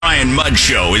Brian Mudd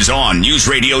Show is on News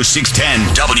Radio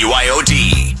 610 WIOD.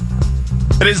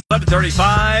 It is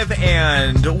 11:35,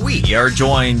 and we are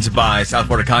joined by South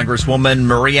Florida Congresswoman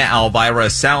Maria Elvira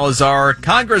Salazar.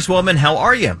 Congresswoman, how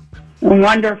are you?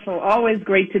 Wonderful. Always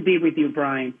great to be with you,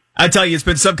 Brian. I tell you, it's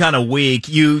been some kind of week.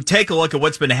 You take a look at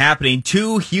what's been happening.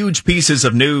 Two huge pieces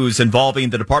of news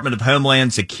involving the Department of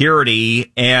Homeland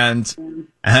Security and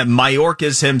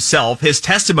Mayorkas himself, his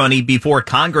testimony before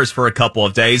Congress for a couple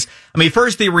of days. I mean,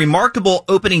 first, the remarkable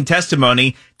opening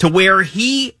testimony to where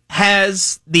he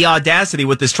has the audacity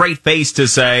with a straight face to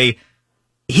say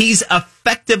he's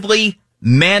effectively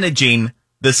managing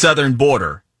the southern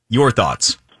border. Your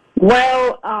thoughts?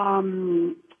 Well,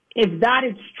 if that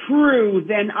is true,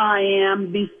 then I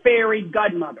am the fairy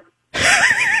godmother.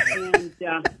 And,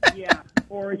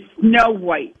 or Snow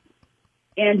White.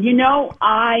 And, you know,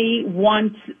 I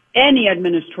want any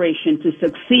administration to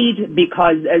succeed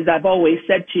because, as I've always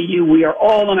said to you, we are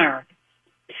all Americans.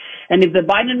 And if the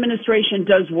Biden administration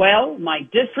does well, my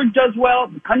district does well,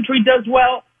 the country does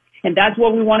well, and that's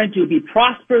what we want to do, be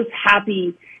prosperous,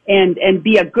 happy, and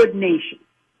be a good nation.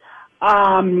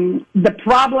 The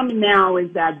problem now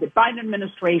is that the Biden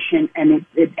administration, and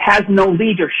it has no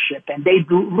leadership, and they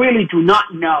really do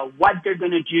not know what they're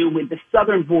going to do with the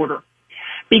southern border,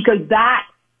 because that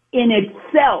in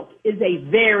itself is a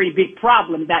very big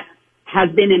problem that has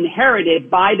been inherited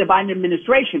by the Biden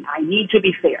administration. I need to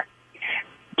be fair.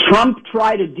 Trump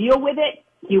tried to deal with it.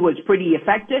 He was pretty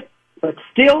effective, but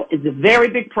still it's a very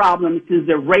big problem since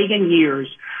the Reagan years.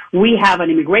 We have an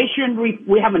immigration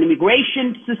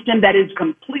system that is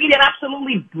completely and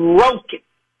absolutely broken,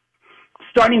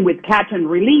 starting with catch and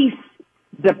release,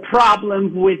 the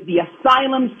problem with the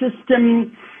asylum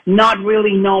system, not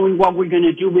really knowing what we're going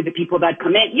to do with the people that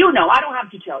come in. You know, I don't have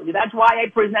to tell you. That's why I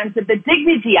presented the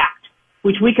Dignity Act,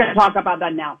 which we can talk about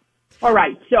that now. All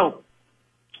right, so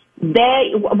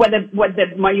what the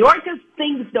Mayorkas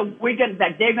thinks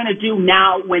that they're going to do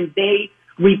now when they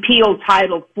repeal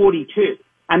Title 42.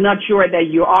 I'm not sure that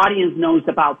your audience knows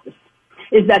about this,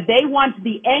 is that they want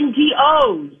the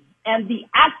NGOs and the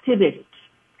activists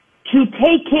to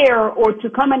take care or to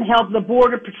come and help the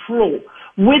Border Patrol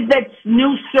with that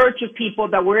new surge of people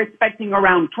that we're expecting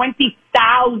around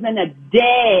 20,000 a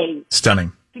day.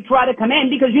 Stunning. To try to come in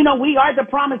because, you know, we are the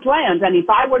promised land. And if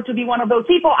I were to be one of those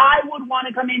people, I would want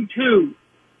to come in too.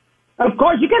 Of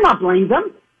course, you cannot blame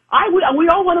them. We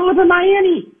all want to live in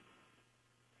Miami.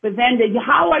 But then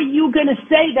how are you going to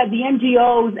say that the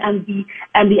NGOs and the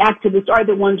activists are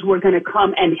the ones who are going to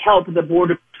come and help the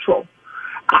Border Patrol?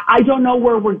 I don't know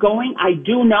where we're going. I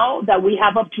do know that we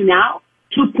have up to now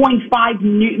 2.5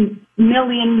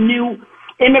 million new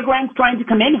immigrants trying to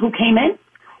come in who came in.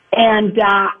 And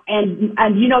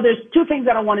you know, there's two things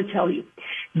that I want to tell you.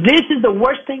 This is the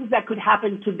worst things that could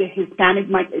happen to the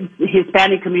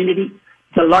Hispanic community,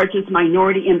 the largest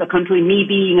minority in the country, me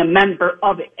being a member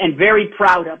of it and very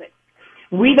proud of it.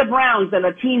 We, the Browns, the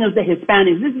Latinos, the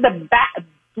Hispanics, this is the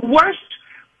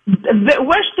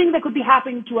worst thing that could be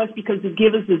happening to us because it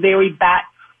gives us a very bad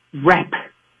rep.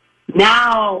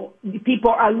 Now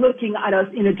people are looking at us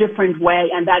in a different way,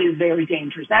 and that is very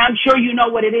dangerous. And I'm sure you know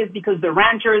what it is because the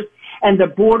ranchers and the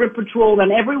Border Patrol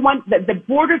and everyone, the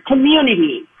border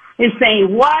community is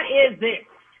saying, what is this?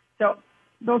 So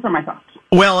those are my thoughts.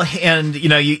 Well, and, you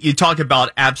know, you talk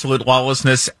about absolute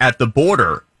lawlessness at the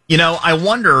border. You know, I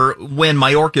wonder when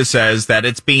Mayorkas says that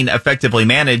it's being effectively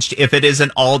managed, if it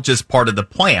isn't all just part of the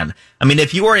plan. I mean,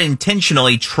 if you are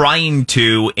intentionally trying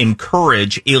to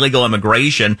encourage illegal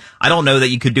immigration, I don't know that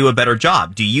you could do a better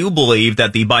job. Do you believe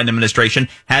that the Biden administration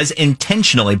has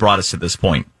intentionally brought us to this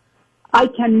point? I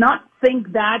cannot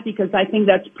think that because I think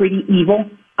that's pretty evil.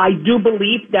 I do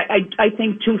believe that I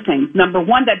think two things. Number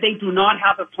one, that they do not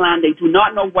have a plan. They do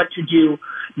not know what to do.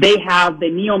 They have the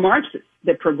neo-Marxists,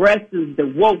 the progressives, the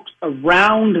wokes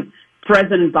around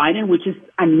President Biden, which is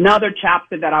another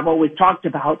chapter that I've always talked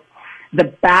about.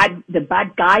 The bad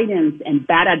guidance and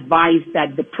bad advice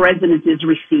that the president is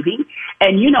receiving.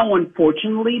 And, you know,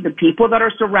 unfortunately, the people that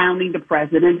are surrounding the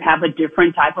president have a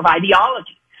different type of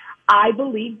ideology. I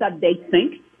believe that they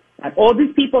think that all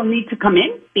these people need to come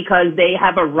in because they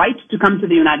have a right to come to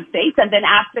the United States. And then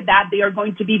after that, they are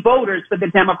going to be voters for the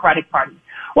Democratic Party.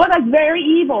 Well, that's very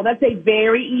evil. That's a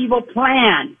very evil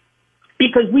plan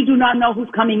because we do not know who's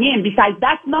coming in. Besides,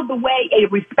 that's not the way a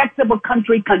respectable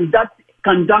country conducts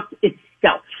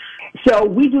itself. So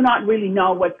we do not really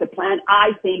know what's the plan.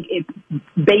 I think it's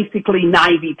basically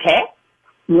naivete,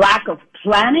 lack of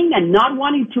planning, and not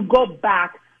wanting to go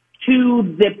back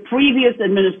to the previous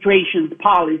administration's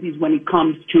policies when it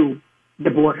comes to the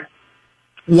border.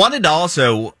 Wanted to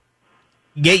also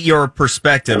get your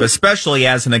perspective, especially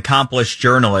as an accomplished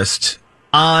journalist,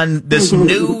 on this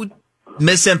new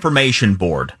misinformation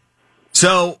board.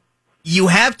 So you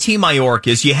have T.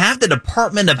 Mayorkas, you have the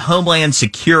Department of Homeland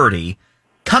Security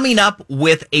coming up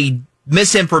with a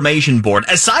misinformation board.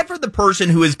 Aside from the person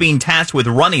who is being tasked with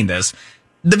running this,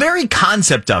 the very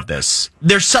concept of this,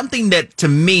 there's something that to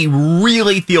me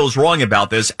really feels wrong about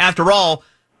this. After all,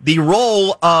 the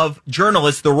role of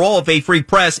journalists, the role of a free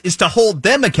press is to hold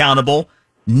them accountable,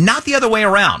 not the other way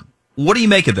around. What do you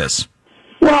make of this?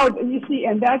 Well, you see,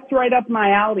 and that's right up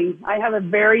my alley. I have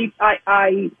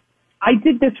I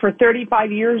did this for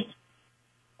 35 years.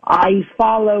 I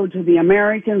followed the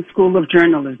American School of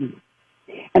Journalism.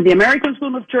 And the American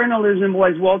School of Journalism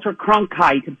was Walter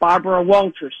Cronkite, Barbara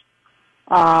Walters,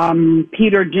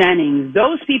 Peter Jennings,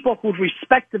 those people who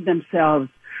respected themselves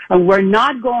and were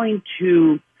not going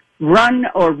to run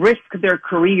or risk their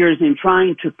careers in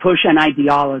trying to push an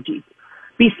ideology.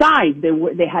 Besides,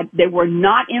 they were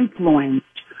not influenced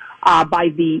by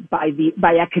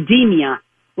academia,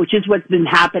 which is what's been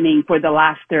happening for the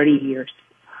last 30 years.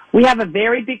 We have a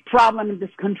very big problem in this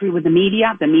country with the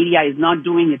media. The media is not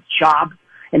doing its job,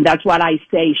 and that's what I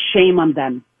say, shame on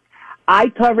them. I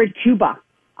covered Cuba.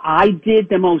 I did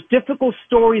the most difficult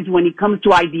stories when it comes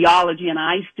to ideology, and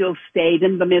I still stayed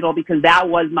in the middle because that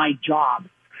was my job.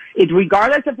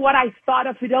 Regardless of what I thought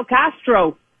of Fidel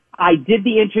Castro, I did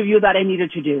the interview that I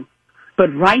needed to do.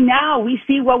 But right now, we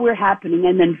see what we're happening,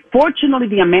 and unfortunately,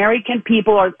 the American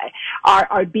people are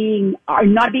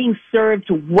not being served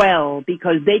well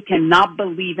because they cannot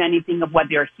believe anything of what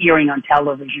they're hearing on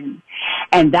television,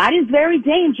 and that is very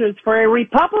dangerous for a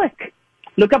republic.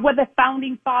 Look at what the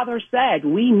founding fathers said: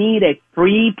 we need a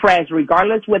free press,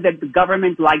 regardless whether the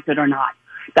government likes it or not.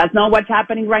 That's not what's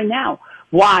happening right now.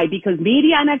 Why? Because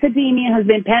media and academia has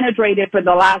been penetrated for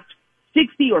the last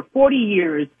 60 or 40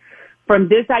 years from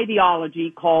this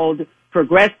ideology called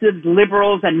progressives,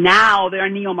 liberals, and now they're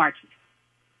neo-Marxists.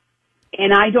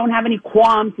 And I don't have any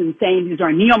qualms in saying these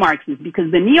are neo-Marxists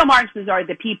because the neo-Marxists are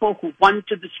the people who want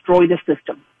to destroy the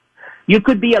system. You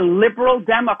could be a liberal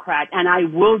Democrat, and I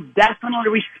will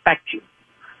definitely respect you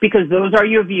because those are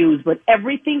your views. But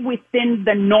everything within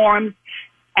the norms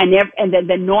and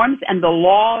the norms and the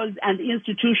laws and the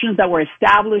institutions that were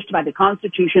established by the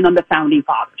Constitution and the founding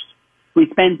fathers.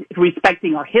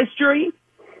 Respecting our history,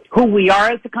 who we are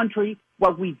as a country,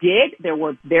 what we did. There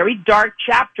were very dark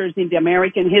chapters in the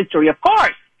American history, of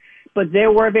course, but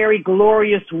there were very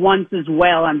glorious ones as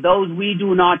well, and those we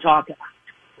do not talk about.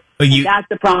 That's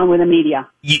the problem with the media.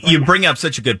 You bring up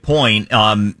such a good point,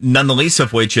 none the least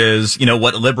of which is,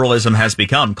 what liberalism has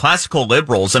become. Classical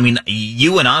liberals, I mean,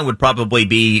 you and I would probably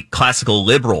be classical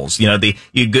liberals. You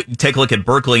take a look at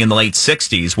Berkeley in the late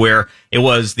 60s, where it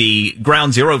was the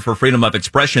ground zero for freedom of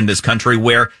expression in this country,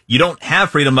 where you don't have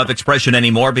freedom of expression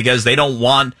anymore because they don't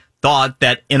want thought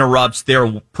that interrupts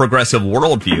their progressive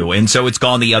worldview. And so it's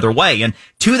gone the other way. And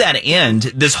to that end,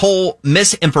 this whole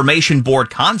misinformation board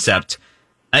concept,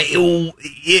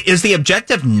 is the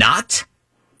objective not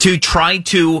to try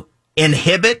to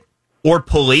inhibit or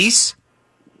police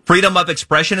freedom of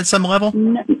expression at some level?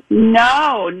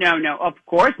 No, of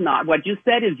course not. What you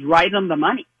said is right on the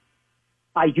money.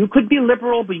 You could be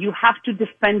liberal, but you have to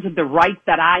defend the right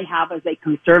that I have as a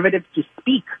conservative to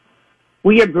speak.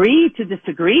 We agree to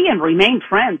disagree and remain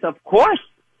friends, of course.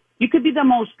 You could be the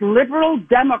most liberal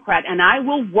Democrat, and I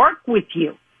will work with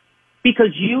you.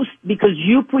 Because you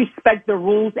respect the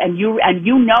rules and you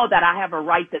know that I have a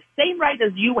right, the same right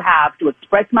as you have, to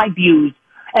express my views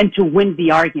and to win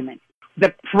the argument.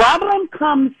 The problem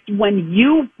comes when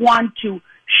you want to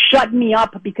shut me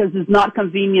up because it's not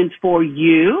convenient for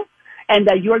you and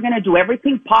that you're going to do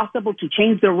everything possible to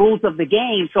change the rules of the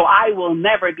game so I will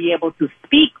never be able to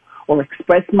speak or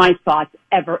express my thoughts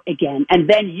ever again. And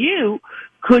then you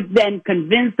could then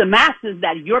convince the masses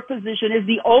that your position is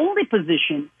the only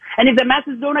position. And if the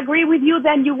masses don't agree with you,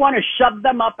 then you want to shut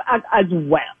them up as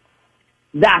well.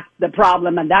 That's the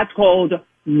problem, and that's called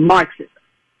Marxism.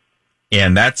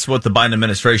 And that's what the Biden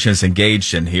administration is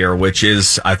engaged in here, which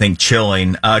is, I think,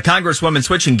 chilling. Congresswoman,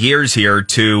 switching gears here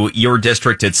to your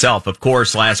district itself. Of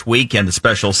course, last week in the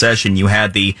special session, you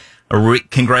had the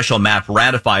congressional map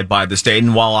ratified by the state.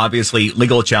 And while obviously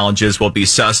legal challenges will be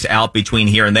sussed out between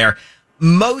here and there,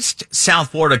 most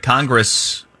South Florida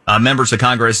members of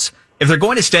Congress, if they're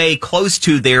going to stay close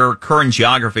to their current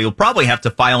geography, will probably have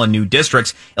to file in new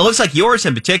districts. It looks like yours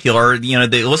in particular, it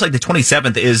looks like the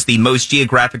 27th is the most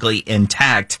geographically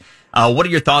intact. What are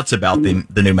your thoughts about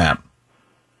the new map?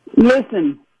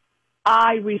 Listen,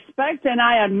 I respect and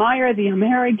I admire the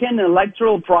American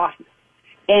electoral process,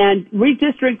 and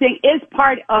redistricting is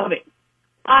part of it.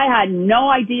 I had no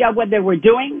idea what they were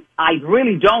doing. I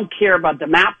really don't care about the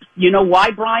map. You know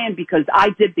why, Brian? Because I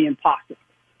did the impossible.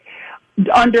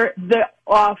 Under the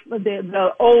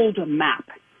old map,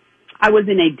 I was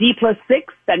in a D+6.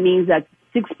 That means that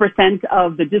 6%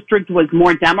 of the district was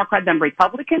more Democrat than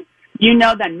Republican. You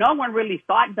know that no one really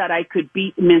thought that I could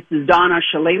beat Mrs. Donna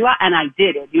Shalala, and I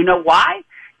did it. You know why?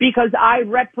 Because I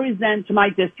represent my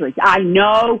district. I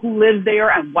know who lives there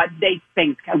and what they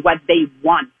think and what they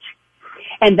want.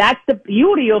 And that's the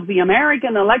beauty of the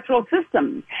American electoral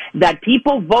system, that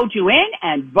people vote you in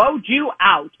and vote you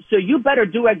out. So you better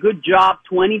do a good job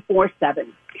 24/7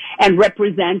 and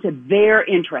represent their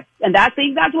interests. And that's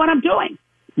what I'm doing.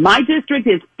 My district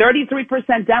is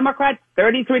 33% Democrat,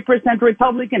 33%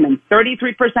 Republican, and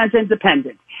 33%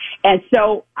 Independent. And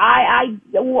so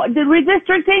the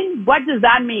redistricting, what does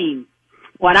that mean?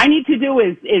 What I need to do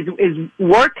is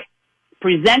work,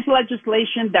 present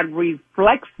legislation that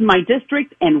reflects my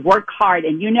district, and work hard.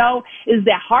 And is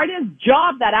the hardest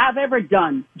job that I've ever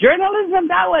done. Journalism,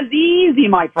 that was easy,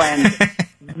 my friend.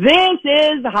 This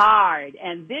is hard,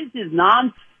 and this is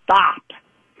nonstop.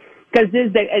 Because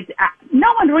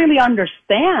no one really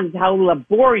understands how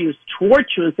laborious,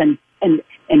 torturous, and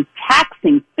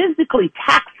taxing, physically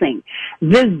taxing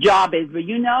this job is. But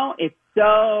it's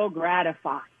so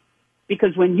gratifying.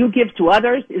 Because when you give to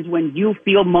others is when you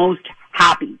feel most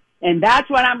happy. And that's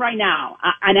what I'm right now.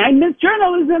 And I miss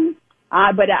journalism,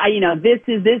 but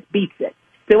this beats it.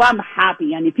 So I'm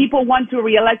happy. And if people want to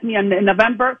reelect me in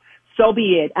November, so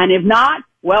be it. And if not,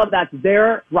 well, that's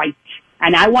their right.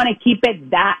 And I want to keep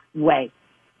it that way.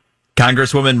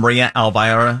 Congresswoman Maria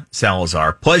Elvira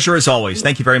Salazar, pleasure as always.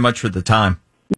 Thank you very much for the time.